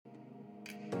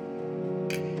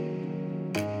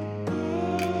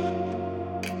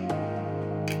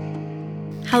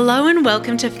Hello and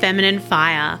welcome to Feminine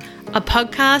Fire, a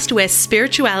podcast where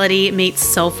spirituality meets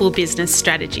soulful business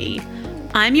strategy.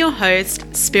 I'm your host,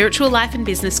 spiritual life and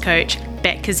business coach,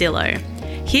 Beck Casillo,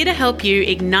 here to help you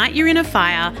ignite your inner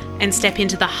fire and step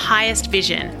into the highest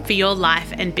vision for your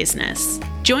life and business.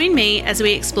 Join me as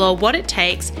we explore what it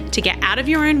takes to get out of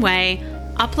your own way,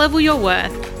 up-level your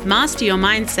worth, master your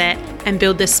mindset, and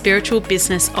build the spiritual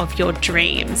business of your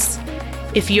dreams.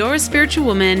 If you're a spiritual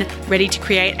woman ready to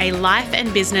create a life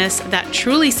and business that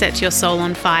truly sets your soul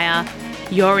on fire,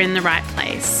 you're in the right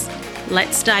place.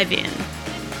 Let's dive in.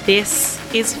 This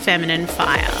is Feminine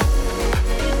Fire.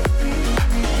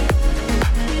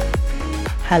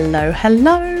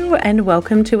 Hello, and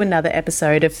welcome to another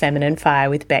episode of Feminine Fire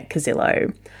with Beck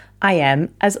Casillo. I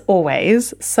am, as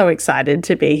always, so excited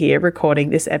to be here recording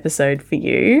this episode for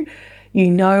you. You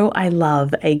know I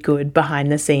love a good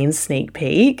behind-the-scenes sneak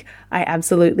peek. I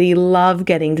absolutely love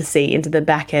getting to see into the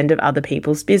back end of other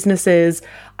people's businesses.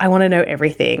 I want to know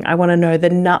everything. I want to know the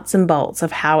nuts and bolts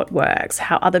of how it works,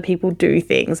 how other people do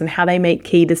things, and how they make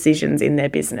key decisions in their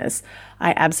business.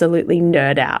 I absolutely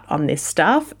nerd out on this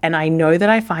stuff, and I know that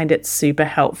I find it super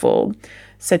helpful.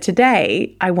 So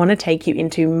today, I want to take you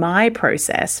into my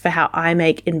process for how I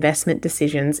make investment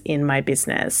decisions in my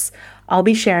business. I'll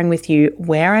be sharing with you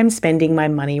where I'm spending my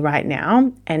money right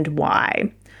now and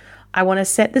why. I want to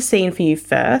set the scene for you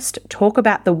first, talk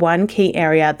about the one key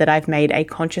area that I've made a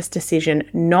conscious decision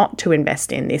not to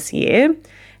invest in this year,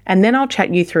 and then I'll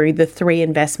chat you through the 3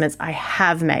 investments I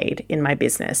have made in my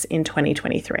business in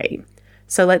 2023.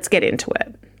 So let's get into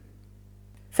it.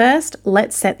 First,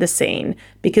 let's set the scene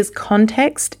because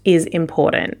context is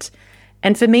important.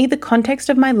 And for me, the context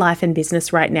of my life and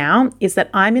business right now is that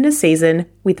I'm in a season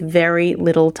with very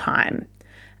little time.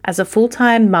 As a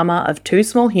full-time mama of 2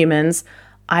 small humans,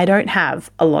 I don't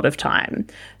have a lot of time.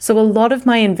 So a lot of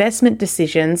my investment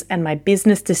decisions and my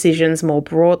business decisions more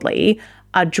broadly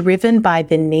are driven by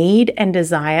the need and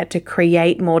desire to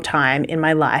create more time in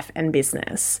my life and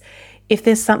business. If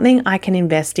there's something I can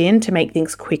invest in to make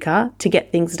things quicker, to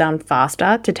get things done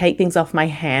faster, to take things off my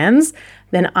hands,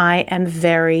 then I am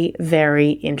very,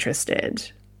 very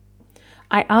interested.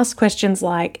 I ask questions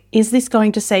like, is this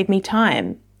going to save me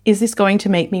time? Is this going to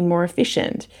make me more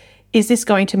efficient? Is this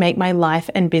going to make my life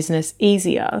and business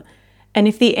easier? And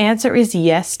if the answer is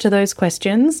yes to those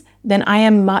questions, then I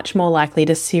am much more likely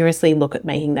to seriously look at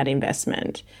making that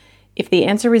investment. If the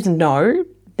answer is no,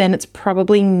 then it's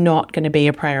probably not going to be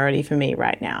a priority for me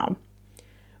right now.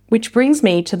 Which brings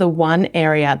me to the one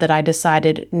area that I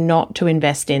decided not to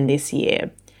invest in this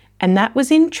year, and that was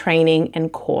in training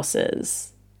and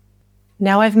courses.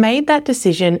 Now, I've made that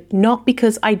decision not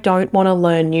because I don't want to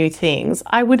learn new things.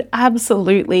 I would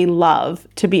absolutely love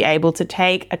to be able to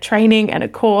take a training and a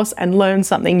course and learn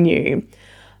something new,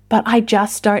 but I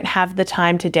just don't have the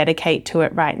time to dedicate to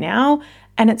it right now,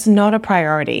 and it's not a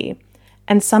priority.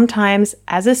 And sometimes,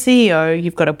 as a CEO,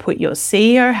 you've got to put your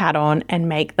CEO hat on and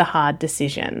make the hard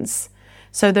decisions.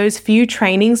 So those few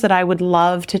trainings that I would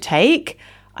love to take,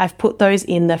 I've put those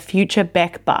in the future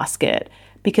Beck basket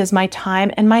because my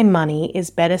time and my money is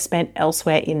better spent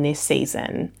elsewhere in this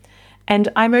season. And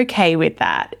I'm okay with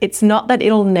that. It's not that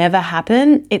it'll never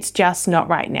happen, it's just not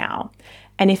right now.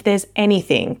 And if there's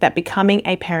anything that becoming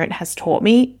a parent has taught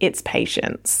me, it's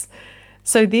patience.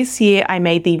 So this year, I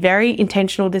made the very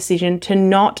intentional decision to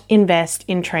not invest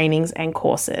in trainings and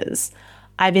courses.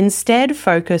 I've instead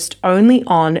focused only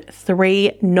on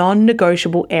 3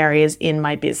 non-negotiable areas in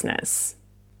my business.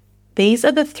 These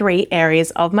are the 3 areas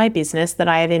of my business that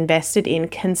I have invested in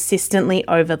consistently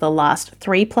over the last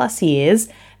 3+ years,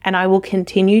 and I will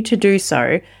continue to do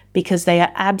so because they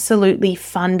are absolutely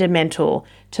fundamental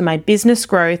to my business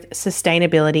growth,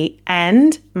 sustainability,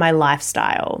 and my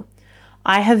lifestyle.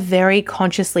 I have very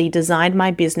consciously designed my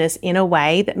business in a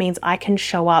way that means I can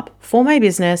show up for my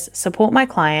business, support my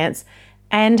clients,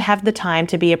 and have the time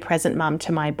to be a present mum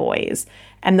to my boys.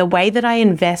 And the way that I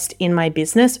invest in my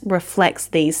business reflects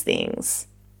these things.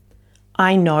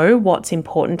 I know what's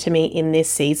important to me in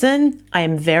this season. I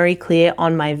am very clear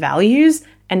on my values,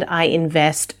 and I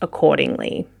invest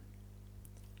accordingly.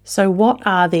 So what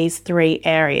are these 3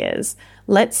 areas?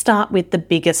 Let's start with the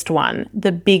biggest one,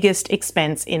 the biggest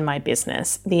expense in my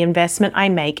business, the investment I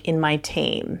make in my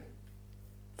team.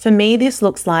 For me, this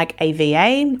looks like a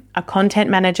VA, a content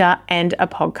manager, and a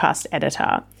podcast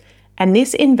editor. And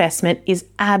this investment is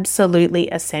absolutely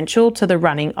essential to the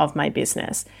running of my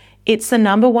business. It's the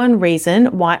number one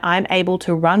reason why I'm able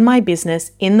to run my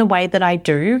business in the way that I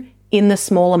do in the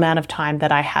small amount of time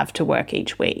that I have to work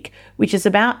each week, which is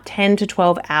about 10 to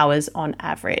 12 hours on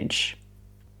average.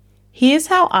 Here's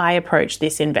how I approach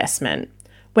this investment.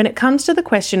 When it comes to the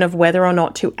question of whether or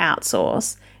not to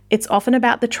outsource, it's often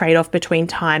about the trade-off between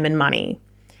time and money.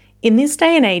 In this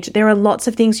day and age, there are lots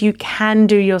of things you can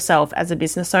do yourself as a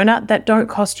business owner that don't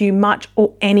cost you much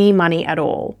or any money at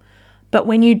all. But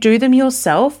when you do them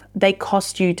yourself, they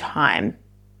cost you time.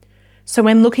 So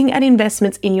when looking at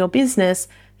investments in your business,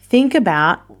 think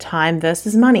about time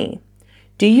versus money.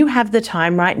 Do you have the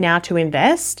time right now to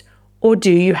invest, or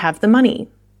do you have the money?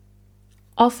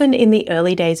 Often in the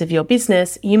early days of your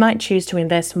business, you might choose to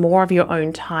invest more of your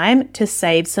own time to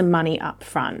save some money up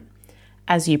front.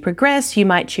 As you progress, you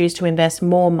might choose to invest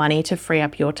more money to free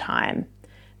up your time.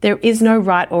 There is no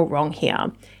right or wrong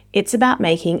here. It's about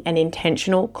making an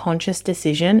intentional, conscious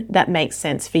decision that makes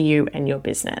sense for you and your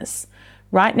business.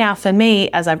 Right now, for me,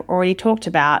 as I've already talked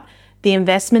about, the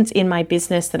investments in my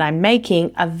business that I'm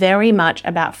making are very much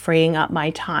about freeing up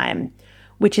my time,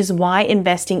 which is why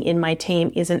investing in my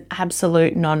team is an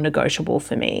absolute non-negotiable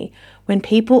for me. When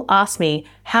people ask me,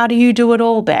 how do you do it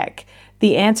all, Beck?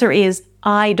 The answer is,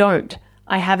 I don't.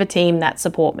 I have a team that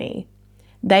support me.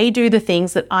 They do the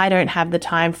things that I don't have the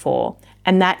time for,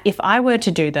 and that if I were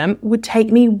to do them would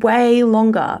take me way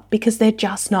longer because they're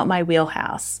just not my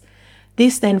wheelhouse.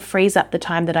 This then frees up the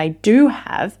time that I do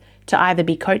have to either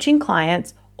be coaching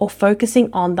clients or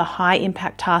focusing on the high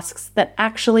impact tasks that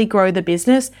actually grow the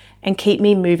business and keep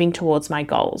me moving towards my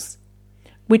goals.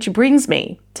 Which brings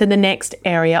me to the next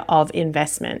area of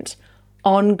investment,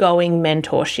 ongoing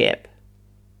mentorship.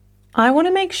 I want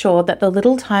to make sure that the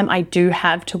little time I do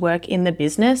have to work in the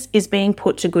business is being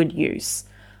put to good use.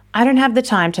 I don't have the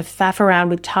time to faff around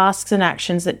with tasks and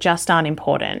actions that just aren't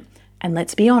important. And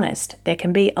let's be honest, there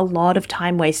can be a lot of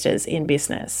time wasters in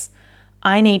business.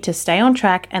 I need to stay on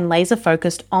track and laser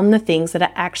focused on the things that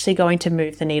are actually going to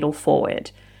move the needle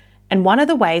forward. And one of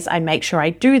the ways I make sure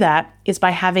I do that is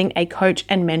by having a coach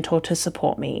and mentor to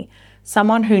support me.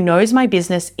 Someone who knows my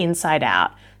business inside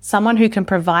out. Someone who can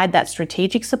provide that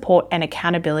strategic support and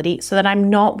accountability so that I'm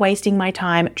not wasting my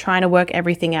time trying to work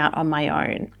everything out on my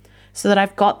own. So that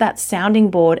I've got that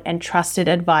sounding board and trusted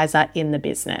advisor in the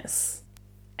business.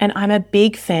 And I'm a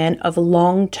big fan of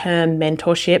long-term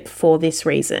mentorship for this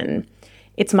reason.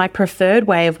 It's my preferred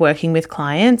way of working with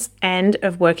clients and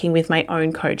of working with my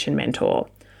own coach and mentor.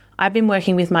 I've been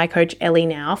working with my coach Ellie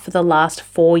now for the last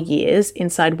 4 years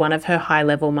inside one of her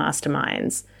high-level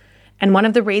masterminds. And one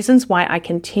of the reasons why I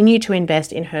continue to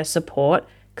invest in her support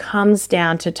comes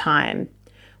down to time.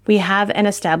 We have an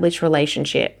established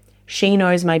relationship. She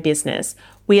knows my business.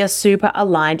 We are super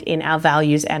aligned in our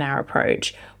values and our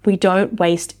approach. We don't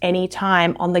waste any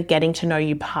time on the getting to know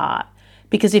you part.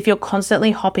 Because if you're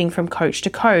constantly hopping from coach to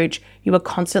coach, you are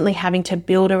constantly having to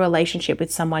build a relationship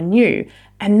with someone new.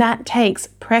 And that takes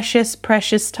precious,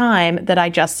 precious time that I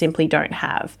just simply don't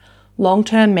have.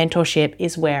 Long-term mentorship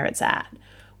is where it's at,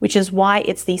 which is why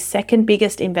it's the second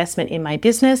biggest investment in my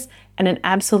business and an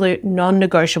absolute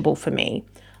non-negotiable for me.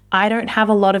 I don't have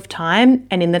a lot of time,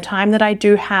 and in the time that I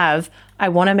do have, I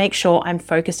want to make sure I'm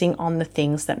focusing on the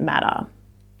things that matter.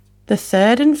 The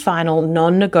third and final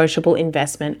non-negotiable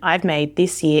investment I've made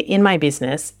this year in my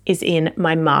business is in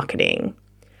my marketing.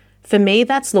 For me,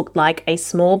 that's looked like a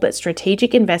small but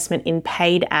strategic investment in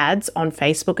paid ads on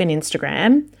Facebook and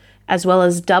Instagram, as well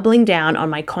as doubling down on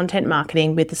my content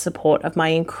marketing with the support of my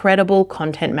incredible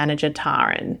content manager,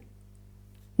 Taran.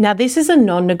 Now, this is a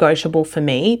non-negotiable for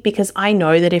me because I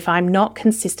know that if I'm not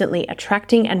consistently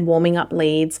attracting and warming up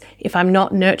leads, if I'm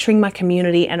not nurturing my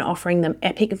community and offering them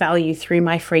epic value through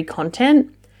my free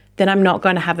content, then I'm not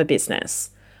going to have a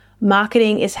business.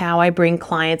 Marketing is how I bring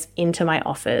clients into my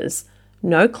offers.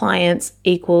 No clients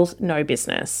equals no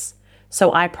business.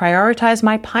 So I prioritize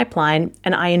my pipeline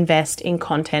and I invest in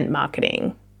content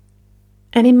marketing.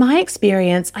 And in my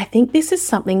experience, I think this is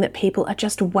something that people are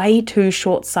just way too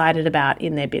short-sighted about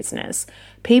in their business.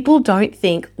 People don't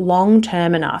think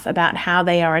long-term enough about how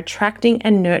they are attracting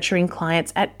and nurturing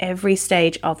clients at every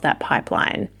stage of that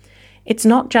pipeline. It's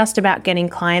not just about getting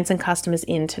clients and customers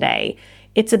in today.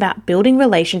 It's about building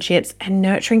relationships and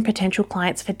nurturing potential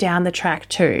clients for down the track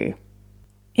too.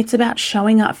 It's about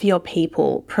showing up for your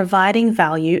people, providing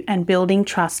value, and building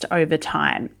trust over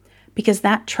time. Because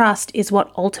that trust is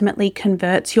what ultimately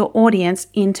converts your audience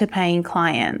into paying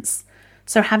clients.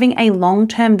 So having a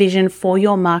long-term vision for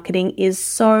your marketing is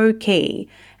so key.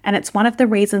 And it's one of the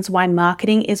reasons why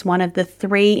marketing is one of the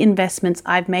 3 investments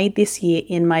I've made this year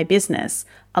in my business,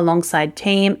 alongside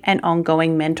team and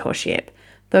ongoing mentorship.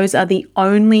 Those are the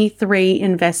only 3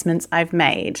 investments I've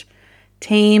made: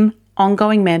 team,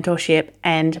 ongoing mentorship,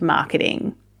 and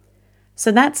marketing.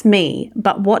 So that's me,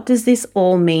 but what does this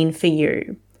all mean for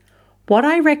you? What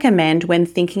I recommend when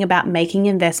thinking about making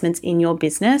investments in your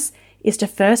business is to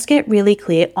first get really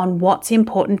clear on what's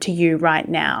important to you right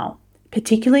now,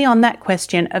 particularly on that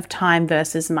question of time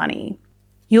versus money.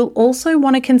 You'll also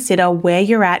want to consider where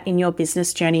you're at in your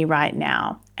business journey right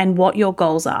now and what your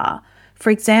goals are. For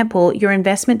example, your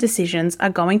investment decisions are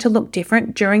going to look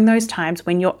different during those times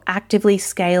when you're actively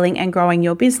scaling and growing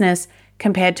your business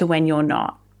compared to when you're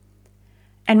not.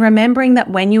 And remembering that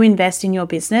when you invest in your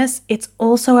business, it's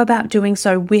also about doing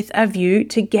so with a view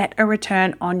to get a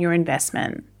return on your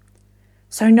investment.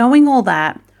 So knowing all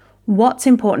that, what's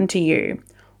important to you?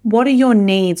 What are your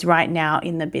needs right now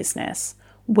in the business?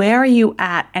 Where are you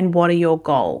at and what are your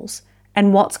goals?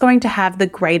 And what's going to have the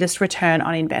greatest return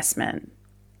on investment?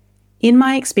 In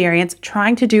my experience,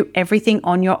 trying to do everything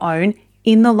on your own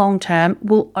in the long term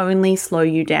will only slow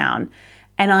you down.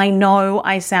 And I know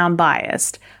I sound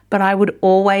biased, but I would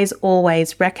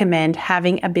always recommend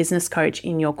having a business coach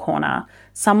in your corner,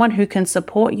 someone who can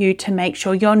support you to make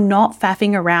sure you're not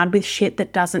faffing around with shit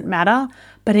that doesn't matter,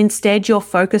 but instead you're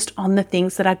focused on the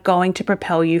things that are going to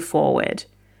propel you forward.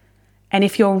 And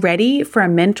if you're ready for a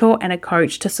mentor and a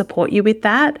coach to support you with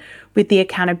that, with the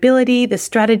accountability, the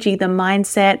strategy, the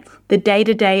mindset, the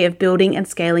day-to-day of building and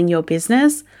scaling your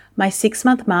business, my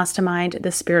 6-month mastermind,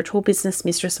 The Spiritual Business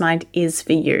Mistress Mind, is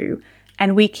for you.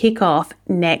 And we kick off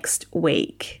next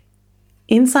week.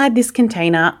 Inside this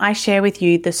container, I share with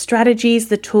you the strategies,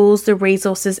 the tools, the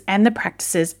resources, and the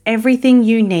practices, everything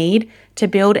you need to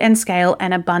build and scale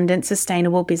an abundant,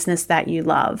 sustainable business that you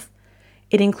love.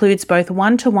 It includes both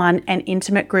one-to-one and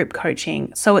intimate group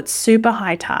coaching, so it's super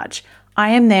high touch. I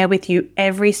am there with you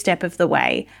every step of the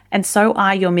way, and so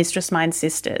are your Mistress Mind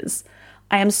sisters.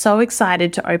 I am so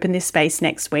excited to open this space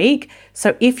next week,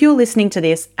 so if you're listening to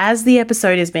this as the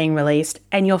episode is being released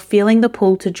and you're feeling the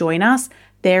pull to join us,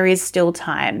 there is still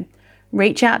time.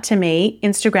 Reach out to me.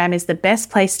 Instagram is the best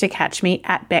place to catch me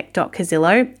at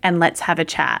beck.casillo, and let's have a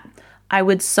chat. I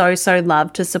would so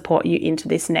love to support you into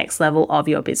this next level of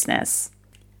your business.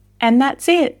 And that's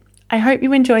it. I hope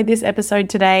you enjoyed this episode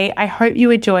today. I hope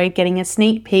you enjoyed getting a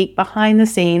sneak peek behind the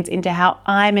scenes into how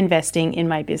I'm investing in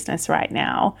my business right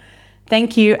now.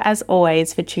 Thank you, as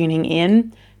always, for tuning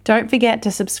in. Don't forget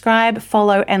to subscribe,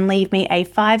 follow, and leave me a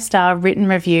 5-star written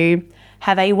review.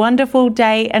 Have a wonderful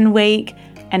day and week,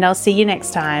 and I'll see you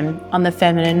next time on the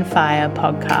Feminine Fire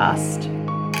podcast.